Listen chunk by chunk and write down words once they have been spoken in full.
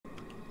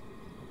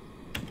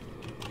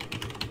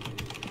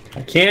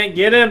I can't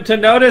get him to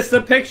notice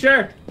the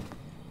picture.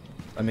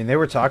 I mean, they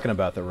were talking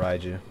about the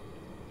Raiju.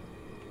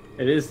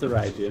 It is the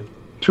Raiju.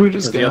 Should we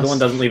just Because the other one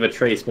doesn't leave a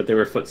trace, but there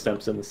were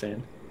footsteps in the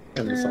sand.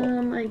 And the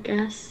salt. I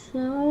guess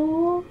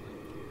so.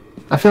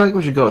 I feel like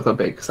we should go with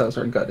Obey because that was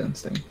our gut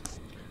instinct.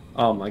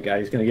 Oh my god,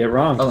 he's gonna get it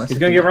wrong. Oh, He's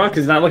gonna get it wrong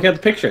because he's not looking at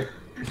the picture.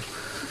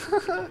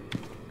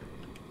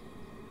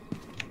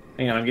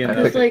 Hang on, I'm getting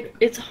It's like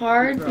it's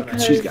hard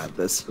because She's got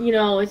this. you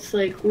know it's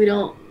like we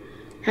don't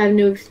have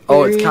new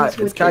Oh, experience it's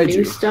with the kaiju.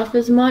 new stuff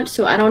as much,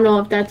 so I don't know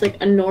if that's like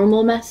a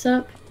normal mess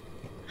up.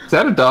 Is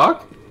that a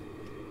dog?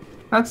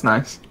 That's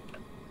nice.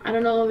 I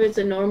don't know if it's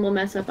a normal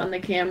mess up on the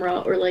camera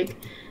or like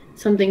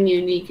something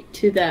unique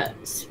to that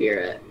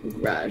spirit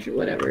garage or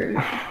whatever. You know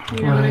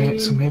what I Right, mean?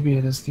 so maybe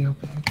it is the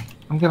Obey.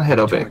 I'm gonna hit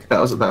Obey. That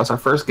was our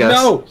first guess.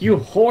 No, you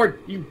whore,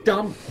 you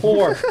dumb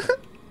whore.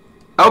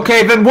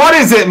 Okay, then what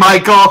is it,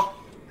 Michael?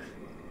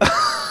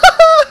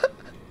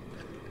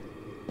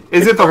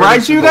 Is it the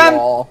Raiju then?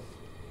 Wall.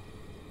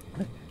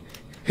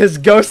 His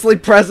ghostly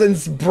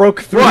presence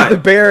broke through What? the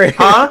barrier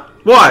Huh?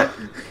 What?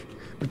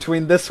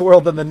 between this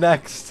world and the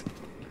next.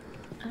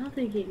 I don't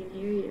think he can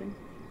hear you.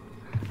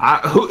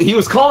 He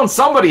was calling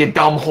somebody a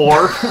dumb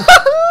whore.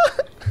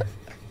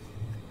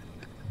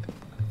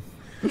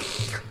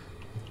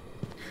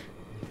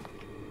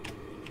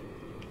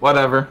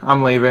 Whatever,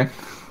 I'm leaving.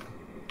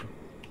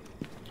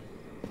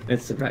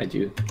 It's the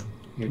Raiju.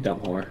 You dumb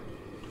whore.